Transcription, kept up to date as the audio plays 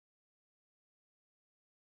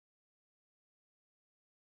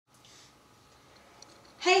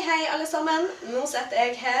Hei alle sammen, nå setter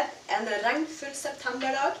jeg her en regnfull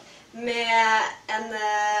septemberdag med en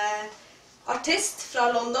artist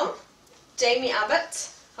fra London, Jamie Abbott.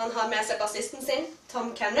 Han har med seg bassisten sin,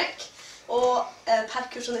 Kenrick, og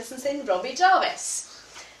perkusjonisten sin, Robbie, Jarvis.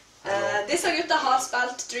 Disse gutta har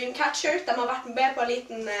spilt Dreamcatcher, de har vært med på en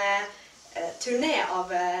liten turné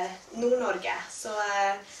av Nord-Norge. Så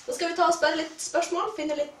nå skal vi ta og spørre litt spørsmål,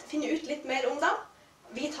 finne ut litt mer om dem.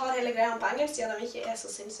 Vi tar hele greia på engelsk, siden de ikke så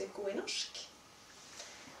sinnssykt gode i norsk.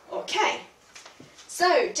 Okay. So,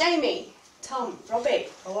 Jamie, Tom, Robbie.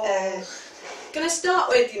 Gonna start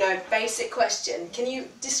with, basic question. Can you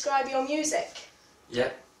describe your music?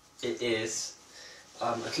 Yeah, it is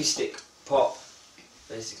acoustic pop,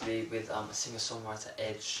 basically, with a singer-songwriter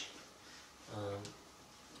edge.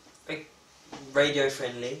 Very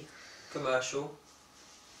radio-friendly, commercial,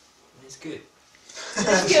 and it's good.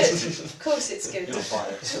 It's good. Of course it's good. You'll buy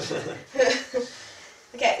it.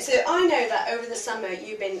 Okay, so I know that over the summer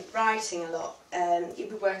you've been writing a lot. You've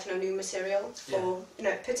been working on new material for,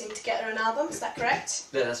 putting together an album. Is that correct?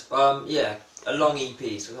 Yeah, that's a long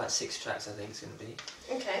EP, so like 6 tracks I think it's going to be.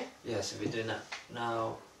 Okay. Yeah, so we're doing that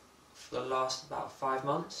now for the last about 5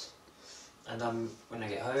 months, and when I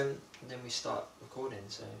get home, then we start recording.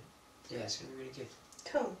 So yeah, it's going to be really good.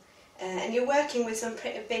 Cool. And you're working with some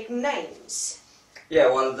pretty big names. Yeah,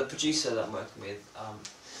 well, the producer that I'm working with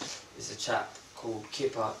is a chap called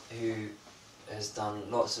Kipper, who has done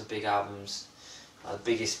lots of big albums, the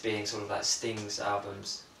biggest being sort of like Sting's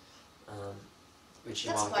albums, which he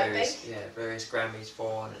won various Grammys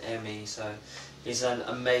for and an Emmy. So he's an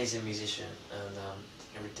amazing musician and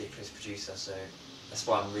a ridiculous producer. So that's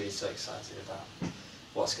why I'm really so excited about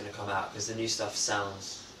what's going to come out, because the new stuff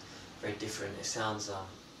sounds very different. It sounds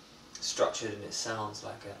structured, and it sounds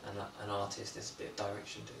like an artist. There's a bit of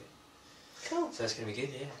direction to it. Cool. So it's going to be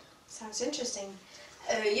good, yeah. Sounds interesting.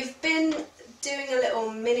 You've been doing a little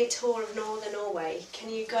mini tour of northern Norway. Can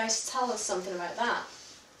you guys tell us something about that?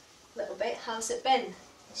 A little bit. How's it been?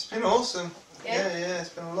 It's been awesome. Yeah, it's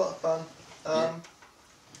been a lot of fun.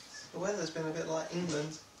 The weather's been a bit like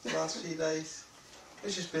England the last few days.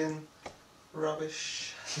 It's just been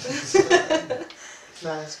rubbish.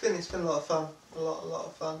 No, it's been a lot of fun. A lot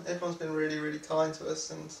of fun. Everyone's been really, really kind to us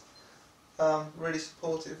and really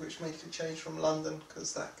supportive, which makes a change from London,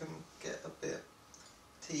 because that can get a bit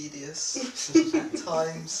tedious at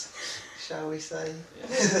times, shall we say.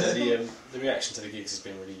 Yeah, the reaction to the gigs has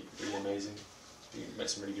been really, really amazing. We met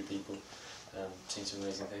some really good people, seen some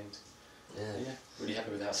amazing things. Yeah, really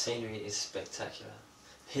happy with that. Scenery is spectacular.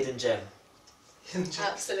 Hidden gem.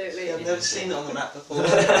 Absolutely. I've never seen it on the map before.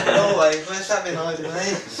 Norway, where's that been hiding,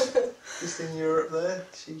 eh? Just in Europe there,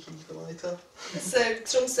 cheeky blighter. So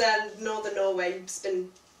Tromsø and northern Norway's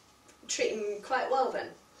been treating quite well then?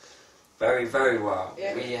 Very, very well.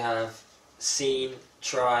 Yeah. We have seen,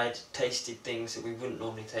 tried, tasted things that we wouldn't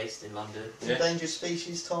normally taste in London. Yeah. Endangered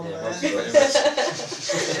species, Tom, yeah, there.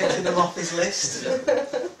 Checking them off his list.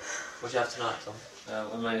 What do you have tonight, Tom?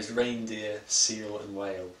 I managed reindeer, seal and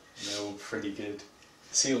whale. And they're all pretty good.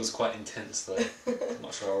 Seal's quite intense though. I'm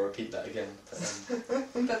not sure I'll repeat that again.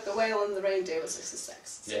 But the whale and the reindeer was a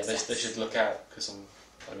success. Yeah, they should look out, because I'm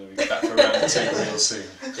going to be back for round 2 real soon.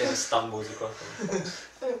 Jamie stumbles across them.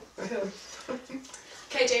 Cool.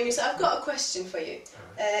 Okay, Jamie, so I've got a question for you.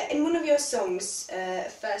 In one of your songs,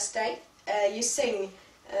 First Day, you sing,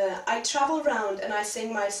 I travel round and I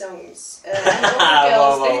sing my songs, and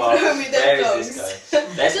all the girls, they throw me their phones.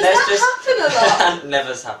 Does that happen a lot? That never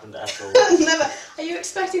has happened at all. Never. Are you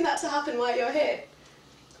expecting that to happen while you're here?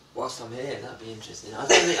 Whilst I'm here, that'd be interesting. I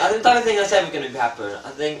don't think that's ever going to happen.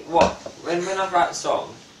 I think when I write a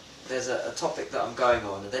song, there's a topic that I'm going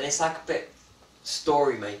on, and then it's like a bit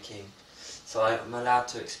story making, so I'm allowed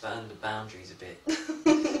to expand the boundaries a bit.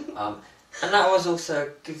 And that was also a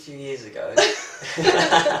good few years ago. No,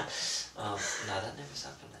 that never has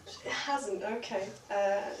happened actually. It hasn't, okay.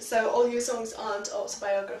 So all your songs aren't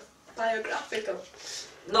autobiographical?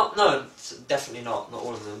 No, definitely not. Not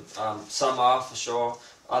all of them. Some are for sure.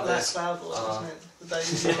 Others. That cloud was, wasn't it? The day you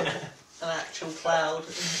saw an actual cloud.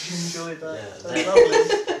 You enjoyed that. Yeah, That's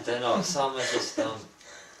lovely. They're not. Some are just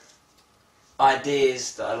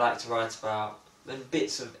ideas that I like to write about. Then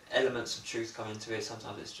bits of elements of truth come into it.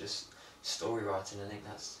 Sometimes it's just story writing. I think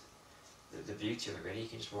that's the beauty of it, really. You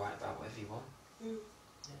can just write about whatever you want. Mm.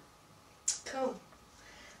 Yeah. Cool.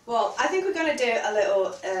 Well, I think we're going to do a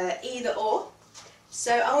little either or.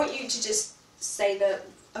 So I want you to just say that,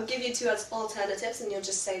 I'll give you 2 alternatives and you'll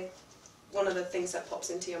just say one of the things that pops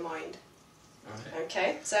into your mind.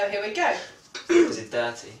 Okay, so here we go. Is it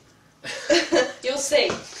dirty? You'll see.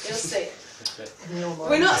 In your mind.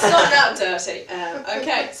 We're not starting out dirty.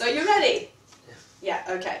 Okay, so you ready? Yeah,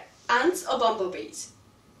 okay. Ants or bumblebees?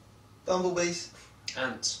 Bumblebees.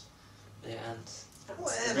 Ants. Yeah, ants.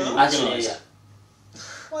 Whatever. Really Actually, organised.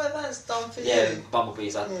 What that's done for yeah, you?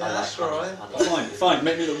 bumblebees. I like that's honey. right. honey. Fine,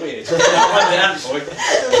 make me look weird. I'm the ant boy.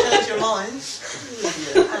 Don't change your mind. You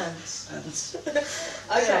idiot. Ants. Ants.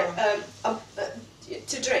 Okay,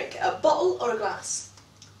 to drink, a bottle or a glass?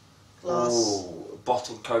 Glass. Ooh,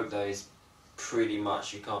 bottled Coke though is pretty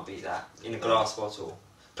much, you can't beat that. In a glass bottle.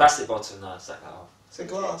 Plastic bottle, no, sack that off. It's a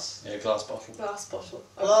glass. Yeah, glass bottle. Glass bottle.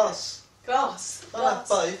 Okay. Glass. Glass. Can't have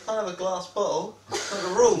both. Can't have a glass bottle. It's not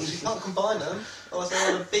the rules. You can't combine them. Otherwise,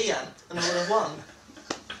 I would have bee ant and I would have won.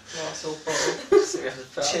 Glass or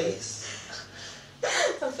bottle. Cheese.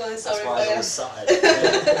 I'm feeling That's sorry why I for was you. on the side.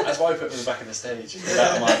 Yeah, that's why I put them back in the stage.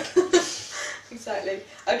 Without a mic. Exactly.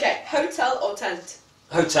 Okay, hotel or tent?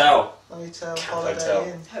 Hotel. Hotel. Camp Holiday hotel.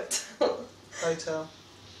 Inn. Hotel. Hotel.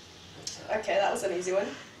 Okay, that was an easy one.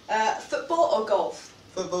 Football or golf?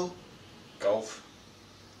 Football. Golf.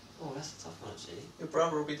 Oh, that's a tough one actually. Your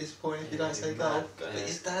brother will be disappointed if you Yeah, don't say he'll be golf. mad. But Yeah.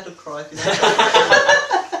 his dad will cry if you don't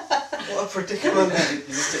say What a predicament.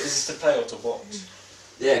 Is this to play or to watch?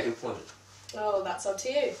 Yeah, good point. Oh, that's up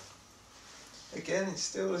to you. Again, it's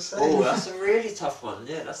still the same. Oh, that's a really tough one.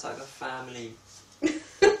 Yeah, that's like a family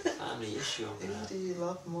issue. I'm Who gonna do you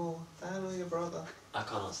love more, dad or your brother? I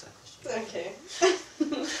can't answer that question.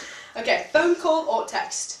 Okay. Okay, phone call or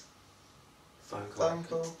text? Phone call. Phone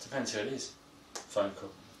call. Depends who it is. Phone call.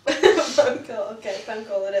 Phone call, okay, phone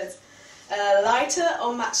call it is. Lighter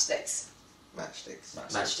or matchsticks? Matchsticks.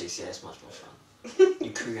 Matchsticks, yeah, it's much more fun.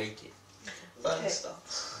 You create it. Fun Okay.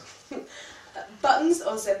 stuff. Buttons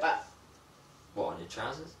or zipper? What, on your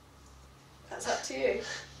trousers? That's up to you.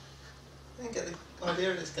 I didn't get the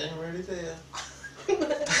idea of this game, really, do you?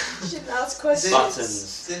 You shouldn't ask questions.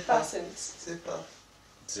 Buttons. Zipper. Buttons. Zipper.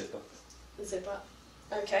 Zipper. Zipper.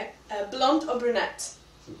 Okay. Blonde or brunette?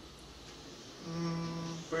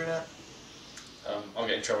 Brunette. I'll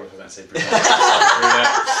get in trouble if I don't say brunette.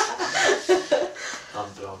 Brunette. I'm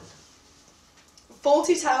blonde.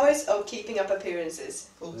 40 Towers or Keeping Up Appearances?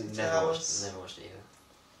 40 Never Towers. watched it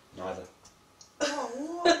either. Neither.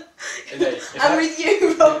 Oh, what? I'm with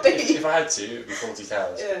you, Robbie. If I had to, it would be 40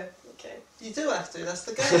 Towers. Yeah, okay. You do have to, that's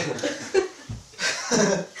the game.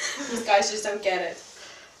 These guys just don't get it.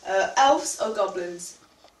 Elves or goblins?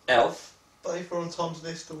 Elf. Both are on Tom's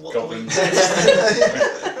list of what Goblins. we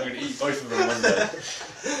I'm going to eat both of them Monday.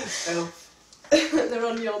 Elf. They're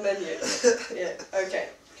on your menu. Yeah, okay.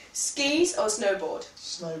 Skis or snowboard?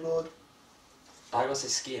 Snowboard. I gotta say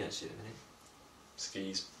skiing actually at the minute.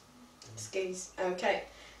 Skis. Skis, okay.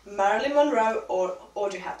 Marilyn Monroe or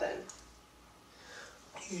Audrey Hepburn?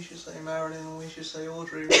 You should say Marilyn or we should say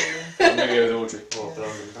Audrey, really. I'm going to go with Audrey. Or Yeah.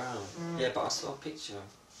 blonde and brown. Mm. Yeah, but I saw a picture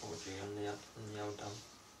of Audrey on the old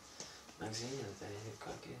magazine the other day. It looked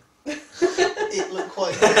quite good. It looked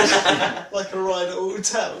quite good. Like a ride at all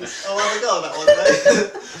towns. Oh, I'll have a go at that one day.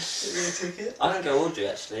 Get me a ticket. I'm gonna go Audrey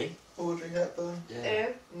actually. Audrey Hepburn. Yeah.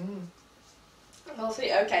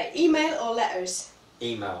 Lovely, okay. Email or letters?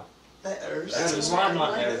 Email. Letters. Letters. Mine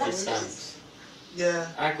might never be Letters. stamps. Yeah.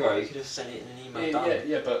 Aggro, you could have sent it in an email. done.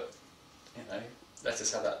 Yeah, but, you know,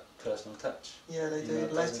 letters have that personal touch. Yeah, they do. Email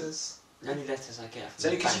doesn't. Letters. The only letters I get It's from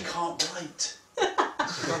only the because you bank. can't write.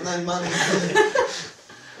 Got no money.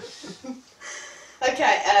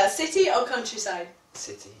 Okay, city or countryside?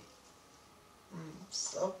 City.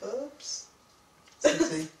 Suburbs.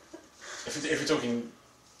 City. If we're talking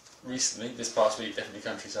recently, this past week, definitely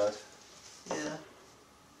countryside. Yeah.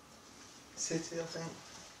 City, I think.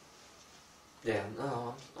 Yeah,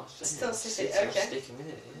 no, I'm saying Still it. city, I'm okay. sticking with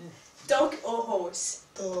it, yeah. Dog or horse?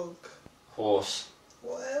 Dog. Horse.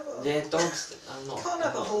 Whatever. Yeah, dogs. I'm not. You can't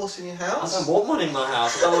have a horse in your I house. don't want one in my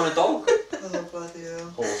house. I don't want a dog. Oh, bloody hell.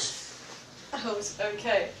 Horse. Horse,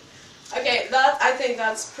 okay. Okay, I think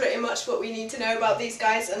that's pretty much what we need to know about these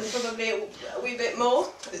guys and probably a wee bit more.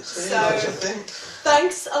 It's So- really much, I think.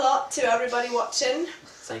 Thanks a lot to everybody watching.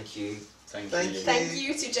 Thank you. Thank Thank you. you. Thank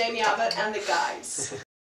you to Jamie Abbott and the guys.